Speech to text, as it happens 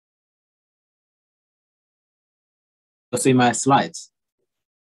see my slides?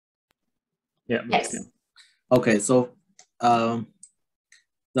 Yeah. Yes. Okay, so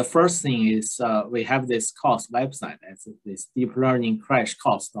the first thing is we have this course website. It's this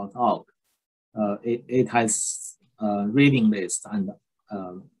deeplearningcrashcourse.org. It has reading list and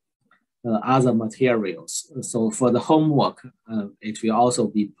other materials. So for the homework, it will also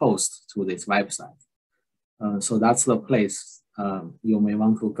be posted to this website. So that's the place you may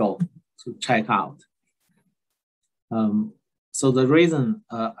want to go to check out. So the reason,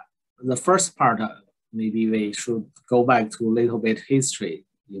 the first part, maybe we should go back to a little bit history,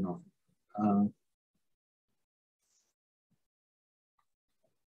 you know.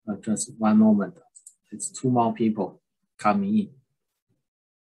 Just one moment. It's two more people coming in.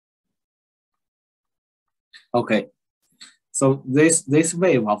 Okay, so this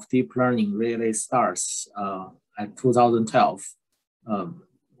wave of deep learning really starts at 2012.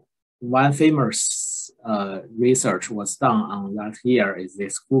 One famous research was done on that year is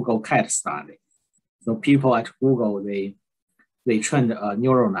this Google Cat study. So people at Google, they trained a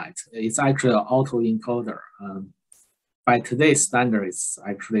neural net. It's actually an autoencoder. By today's standard, it's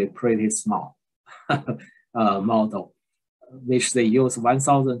actually pretty small model, which they use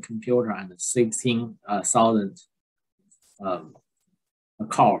 1,000 computer and 16,000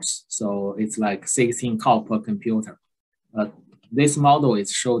 cores. So it's like 16 core per computer. This model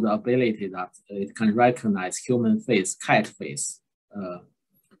is show the ability that it can recognize human face, cat face,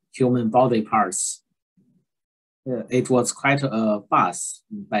 human body parts. It was quite a buzz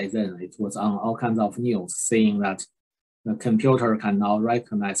by then. It was on all kinds of news saying that the computer can now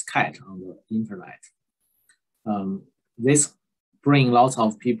recognize cat on the internet. This brings lots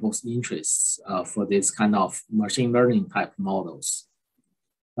of people's interests for this kind of machine learning type models.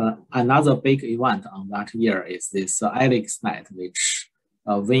 Another big event on that year is this AlexNet, which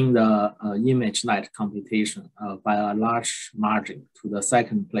win the ImageNet competition by a large margin to the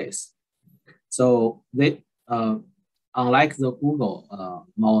second place. So they, unlike the Google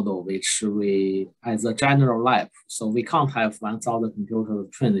model, which we, as a general lab, so we can't have 1,000 computers to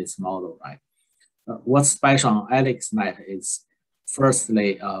train this model, right? What's special on AlexNet is,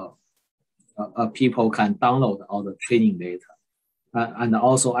 firstly, people can download all the training data. And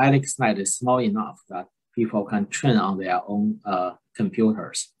also AlexNet is small enough that people can train on their own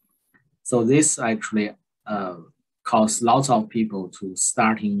computers. So this actually caused lots of people to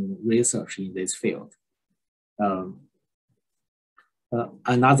starting research in this field.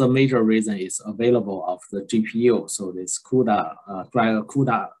 Another major reason is available of the GPU. So this CUDA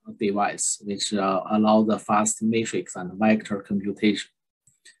device, which allow the fast matrix and vector computation.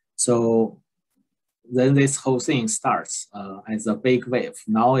 So then this whole thing starts as a big wave.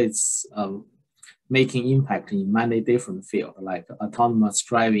 Now it's making impact in many different fields like autonomous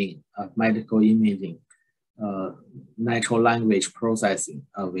driving, medical imaging, natural language processing,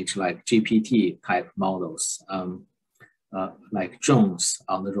 which like GPT type models, like drones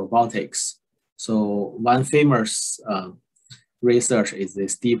on the robotics. So one famous research is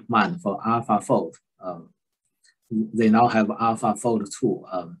this DeepMind for AlphaFold. They now have AlphaFold 2.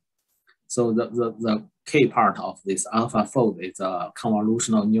 So the key part of this AlphaFold is a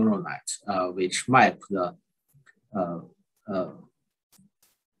convolutional neural net, which map the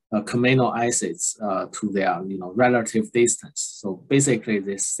amino acids to their relative distance. So basically,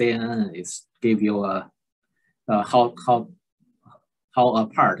 this CNN is give you a how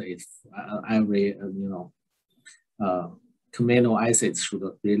apart is every amino acids should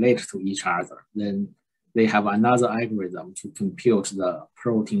relate to each other. Then they have another algorithm to compute the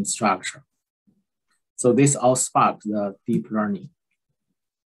protein structure. So this all sparked the deep learning.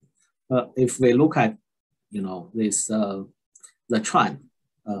 If we look at this the trend,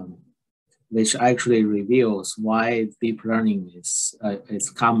 which actually reveals why deep learning is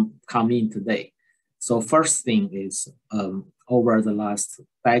coming today. So first thing is over the last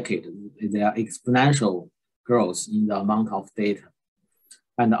decade, there are exponential growth in the amount of data,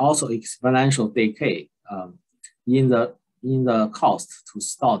 and also exponential decay in the cost to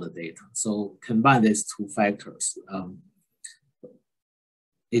store the data. So combine these two factors,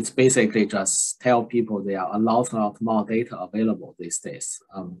 it's basically just tell people there are a lot more data available these days.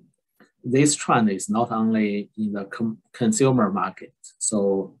 This trend is not only in the consumer market.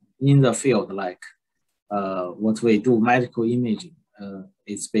 So in the field like what we do, medical imaging,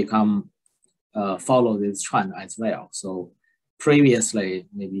 it's become follow this trend as well. So previously,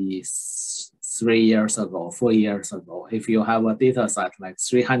 maybe 3 years ago, 4 years ago, if you have a data set like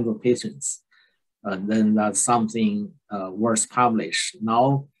 300 patients, then that's something worth publish.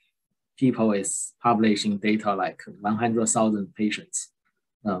 Now, people is publishing data like 100,000 patients.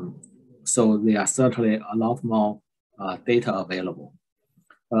 So there are certainly a lot more data available.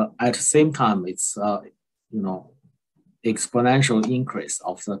 At the same time, it's exponential increase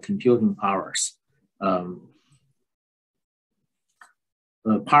of the computing powers.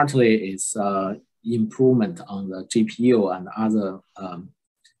 Partly is improvement on the GPU and other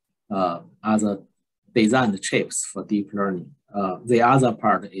designed chips for deep learning. The other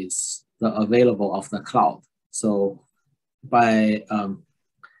part is the available of the cloud. So by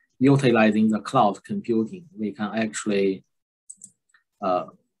utilizing the cloud computing, we can actually,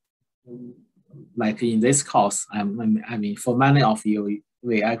 like in this course, I mean, for many of you,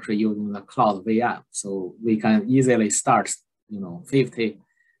 we actually using the cloud VM. So we can easily start, 50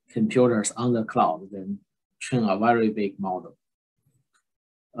 computers on the cloud, then train a very big model.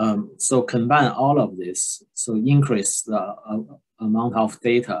 So combine all of this, so increase the amount of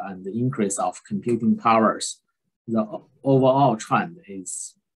data and the increase of computing powers. The overall trend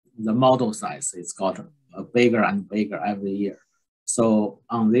is the model size. It's got bigger and bigger every year. So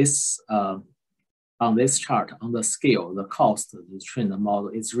on this chart, on the scale, the cost to train the model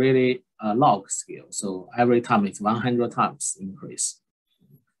is really a log scale. So every time it's 100 times increase.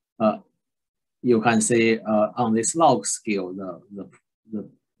 You can see on this log scale,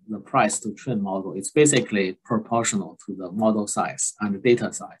 the price to train model is basically proportional to the model size and the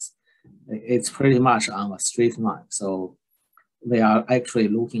data size. It's pretty much on a straight line. So we are actually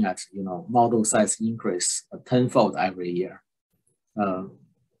looking at, model size increase tenfold every year.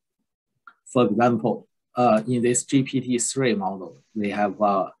 For example, in this GPT-3 model, we have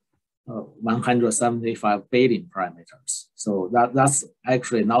 175 billion parameters. So that's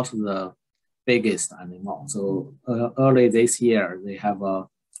actually not the biggest anymore. So early this year, they have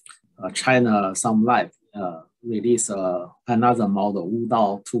China Some Lab release another model,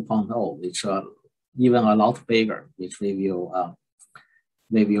 Wudao 2.0, which even a lot bigger, which we will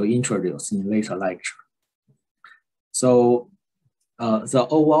introduce in later lecture. So the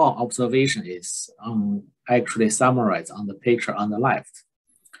overall observation is actually summarized on the picture on the left.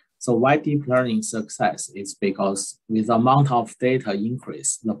 So why deep learning success is because with the amount of data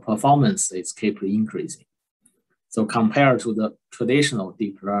increase, the performance is keep increasing. So compared to the traditional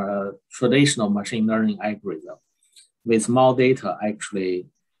traditional machine learning algorithm, with more data, actually,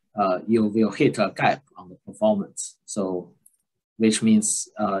 you will hit a gap on the performance. So, which means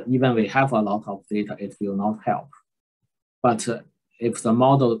even we have a lot of data, it will not help. But if the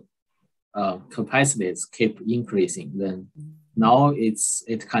model capacities keep increasing, then now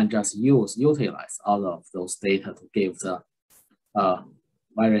it can just utilize all of those data to give the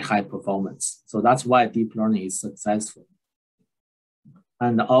very high performance. So that's why deep learning is successful.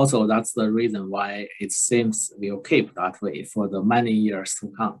 And also that's the reason why it seems will keep that way for the many years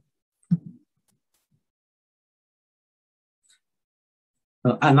to come.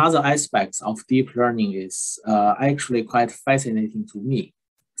 Another aspect of deep learning is actually quite fascinating to me.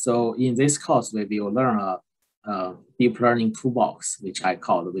 So in this course, we will learn a deep learning toolbox, which I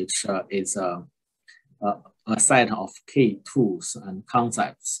call, which is a set of key tools and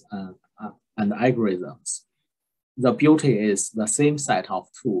concepts and algorithms. The beauty is the same set of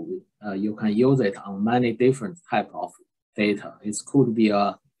tools. You can use it on many different types of data. It could be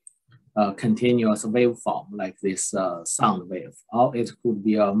a continuous waveform like this sound wave, or it could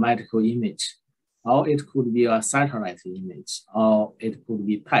be a medical image, or it could be a satellite image, or it could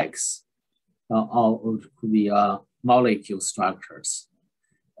be text, or it could be molecule structures.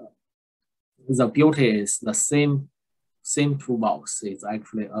 The beauty is the same toolbox is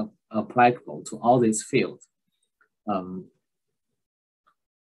actually applicable to all these fields.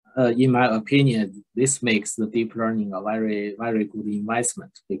 In my opinion, this makes the deep learning a very, very good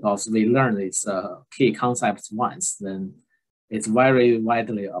investment because we learn its key concepts once, then it's very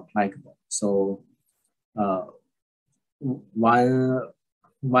widely applicable. So one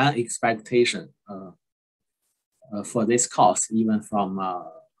expectation for this course, even from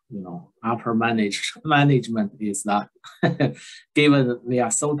upper management, is that given we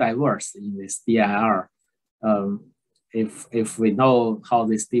are so diverse in this DIR, if we know how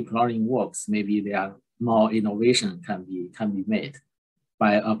this deep learning works, maybe there are more innovation can be made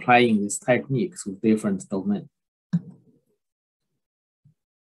by applying this technique to different domains.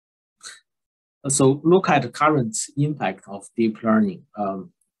 So look at the current impact of deep learning.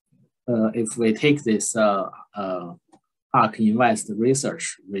 If we take this ARK Invest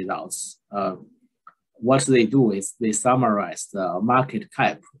research results, what they do is they summarize the market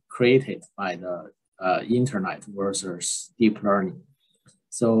cap created by the internet versus deep learning.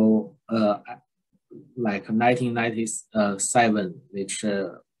 So like 1997, which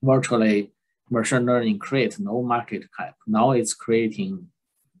virtually machine learning create no market cap. Now it's creating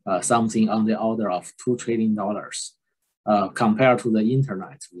something on the order of $2 trillion. compared to the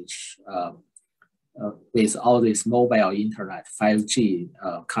internet, which with all this mobile internet, 5G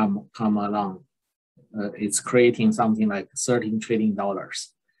come along, it's creating something like $13 trillion.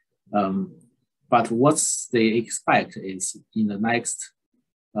 But what they expect is in the next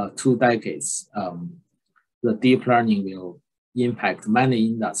 2 decades, the deep learning will impact many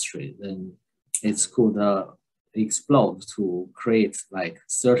industries, and it could explode to create like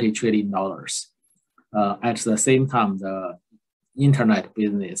 $30 trillion. At the same time, the internet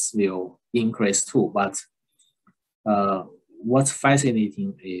business will increase too. But what's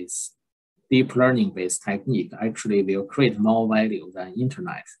fascinating is deep learning based technique actually will create more value than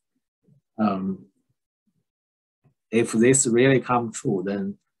internet. If this really come true,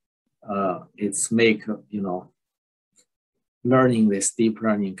 then it's make, you know, learning this deep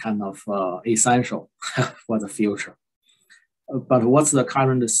learning kind of essential for the future. But what's the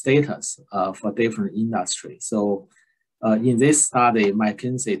current status for different industries? So in this study,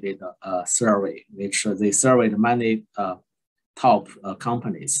 McKinsey did a survey, which they surveyed many top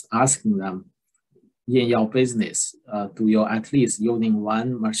companies, asking them, in your business, do you at least using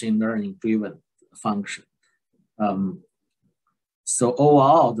one machine learning driven function? So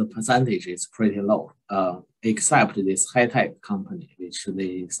overall, the percentage is pretty low, except this high-tech company, which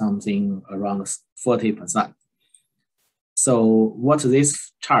they something around 40%. So what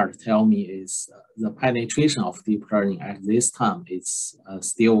this chart tell me is the penetration of deep learning at this time is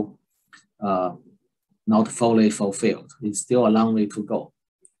still not fully fulfilled. It's still a long way to go.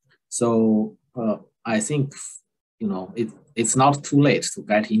 So I think, you know, it's not too late to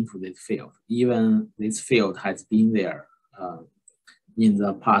get into this field. Even this field has been there in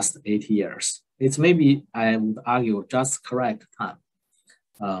the past 8 years. It's maybe, I would argue, just correct time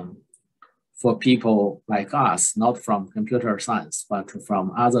for people like us, not from computer science, but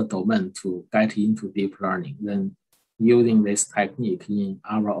from other domain to get into deep learning, then using this technique in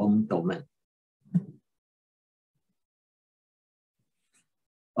our own domain.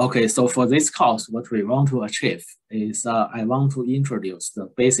 Okay, so for this course, what we want to achieve is I want to introduce the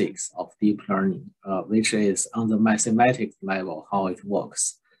basics of deep learning, which is on the mathematics level, how it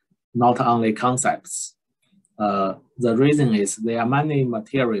works, not only concepts. The reason is there are many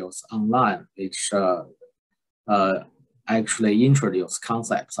materials online which actually introduce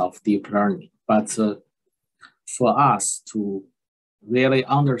concepts of deep learning. But for us to really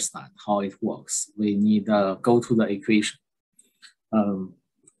understand how it works, we need to go to the equation.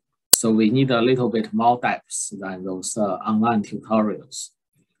 So we need a little bit more depth than those online tutorials.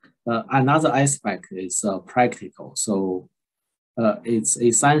 Another aspect is practical. So it's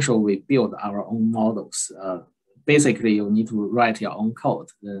essential we build our own models. Basically, you need to write your own code,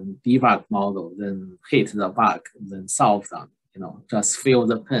 then debug model, then hit the bug, then solve them. You know, just fill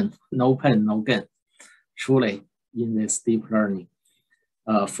the pen, no gain. Truly, in this deep learning.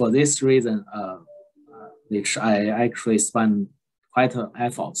 For this reason, which I actually spent quite an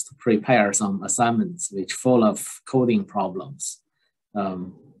effort to prepare some assignments which full of coding problems.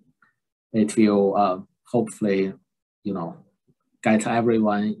 It will hopefully, you know, get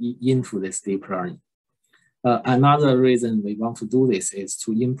everyone into this deep learning. Another reason we want to do this is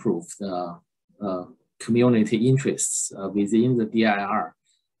to improve the community interests within the DIR.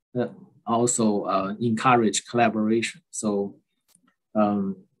 Also encourage collaboration. So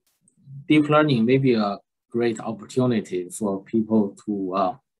deep learning may be a great opportunity for people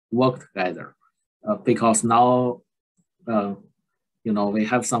to work together because now, you know, we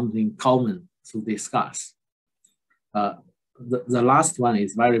have something common to discuss. The last one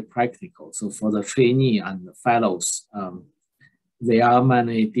is very practical. So for the trainee and the fellows, there are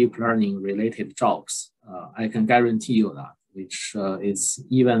many deep learning related jobs. I can guarantee you that, which is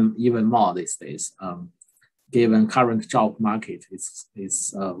even more these days. Given current job market,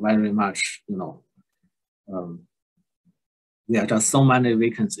 is very much, you know, there are just so many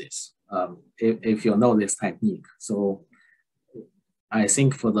vacancies if you know this technique. So I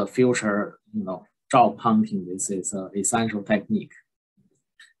think for the future, you know, job hunting, this is an essential technique.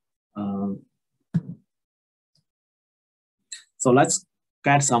 So let's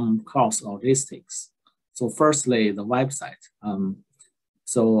get some course logistics. So firstly, the website.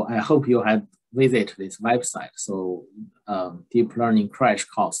 So I hope you had visited this website. So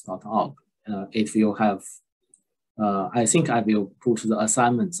deeplearningcrashcourse.org. It will have, I think I will put the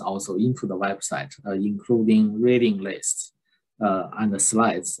assignments also into the website, including reading lists and the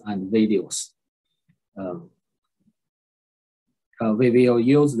slides and videos. We will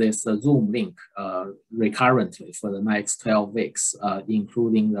use this Zoom link recurrently for the next 12 weeks,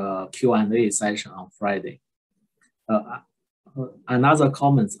 including the Q&A session on Friday. Another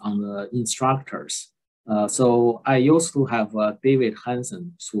comment on the instructors. So I used to have David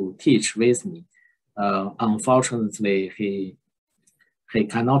Hansen to teach with me. Unfortunately, he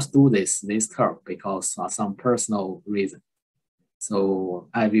cannot do this term because of some personal reason. So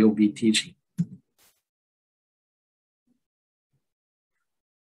I will be teaching.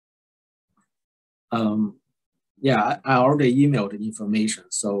 Yeah, I already emailed the information.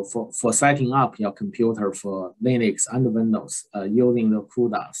 So for setting up your computer for Linux and Windows using the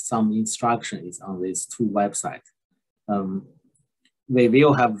CUDA, some instruction is on these two websites. We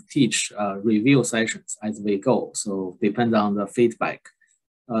will have teach review sessions as we go. So depends on the feedback.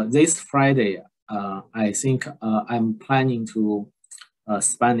 This Friday, I think I'm planning to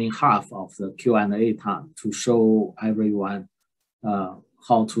spending half of the Q&A time to show everyone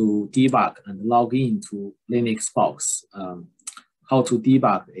how to debug and log into Linux box, how to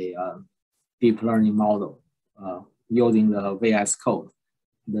debug a deep learning model using the VS Code.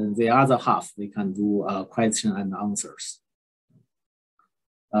 Then the other half, we can do question and answers.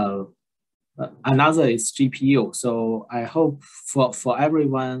 Another is GPU. So I hope for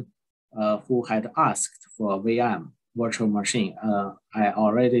everyone who had asked for a VM virtual machine, I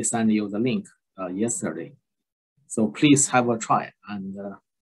already sent you the link yesterday. So please have a try. And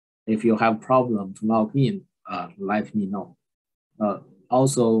if you have problem to log in, let me know.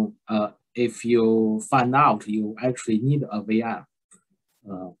 Also, if you find out you actually need a VM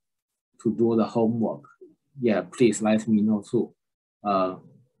to do the homework, yeah, please let me know too.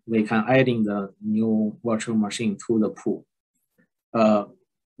 We can add in the new virtual machine to the pool.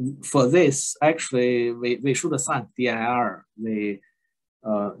 For this, actually, we should thank DIR, the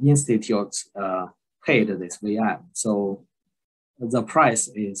institute paid this VM. So the price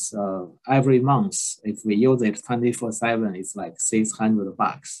is every month, if we use it 24/7, it's like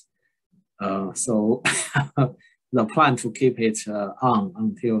 $600. So the plan to keep it on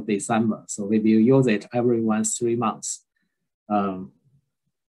until December. So we will use it every 3 months.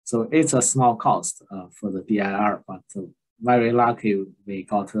 So it's a small cost for the DIR, but very lucky we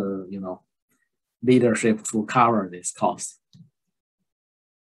got leadership to cover this cost.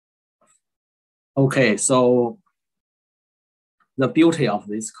 Okay, so the beauty of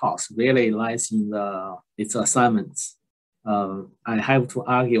this course really lies in its assignments. I have to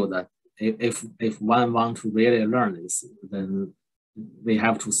argue that if one wants to really learn this, then we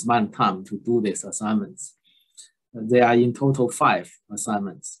have to spend time to do these assignments. There are in total 5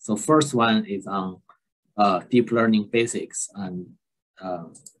 assignments. So first one is on deep learning basics, and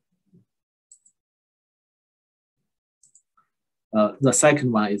the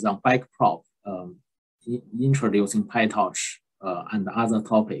second one is on backprop, introducing PyTorch and other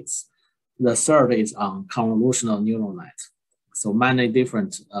topics. The third is on convolutional neural net. So many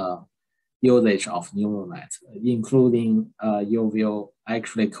different usage of neural net, including you will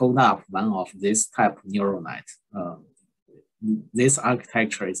actually code up one of this type of neural net. This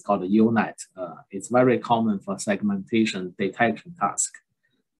architecture is called UNet. It's very common for segmentation detection task.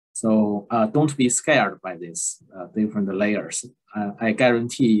 So don't be scared by this different layers. I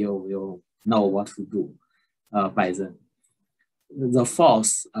guarantee you will know what to do by then. The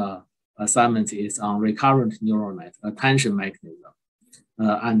fourth assignment is on recurrent neural net, attention mechanism,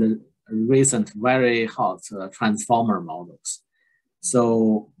 and recent very hot transformer models.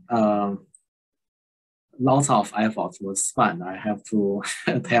 So lots of effort was spent. I have to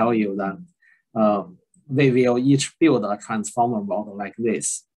tell you that we will each build a transformer model like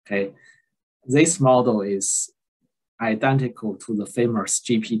this. Okay, this model is identical to the famous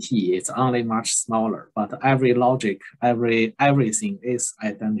GPT. It's only much smaller, but every logic, everything is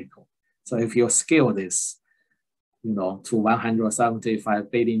identical. So if you scale this, to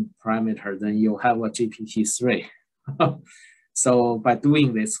 175 billion parameter, then you have a GPT-3. So by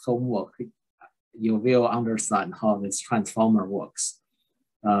doing this homework, you will understand how this transformer works.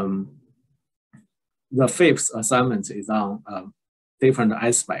 The fifth assignment is on different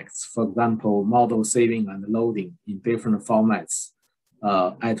aspects. For example, model saving and loading in different formats.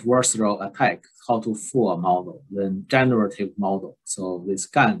 Adverse row attack, how to fool a model, then generative model. So this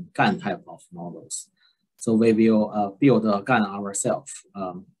GAN type of models. So we will build a GAN ourselves.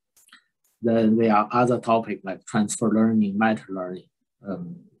 Then there are other topics like transfer learning, meta learning.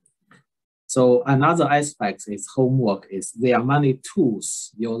 So another aspect is homework is there are many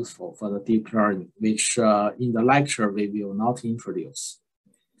tools useful for the deep learning, which in the lecture we will not introduce,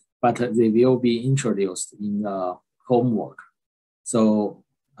 but they will be introduced in the homework. So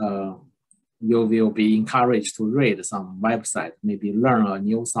you will be encouraged to read some website, maybe learn a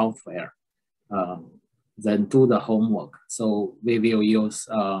new software, then do the homework. So we will use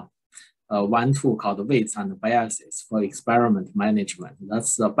one tool called weights and biases for experiment management.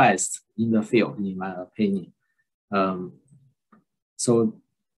 That's the best in the field, in my opinion. So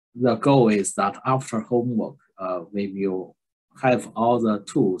the goal is that after homework, we will have all the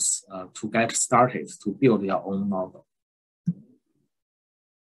tools to get started to build your own model.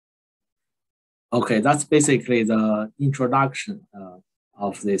 Okay, that's basically the introduction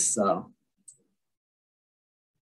of this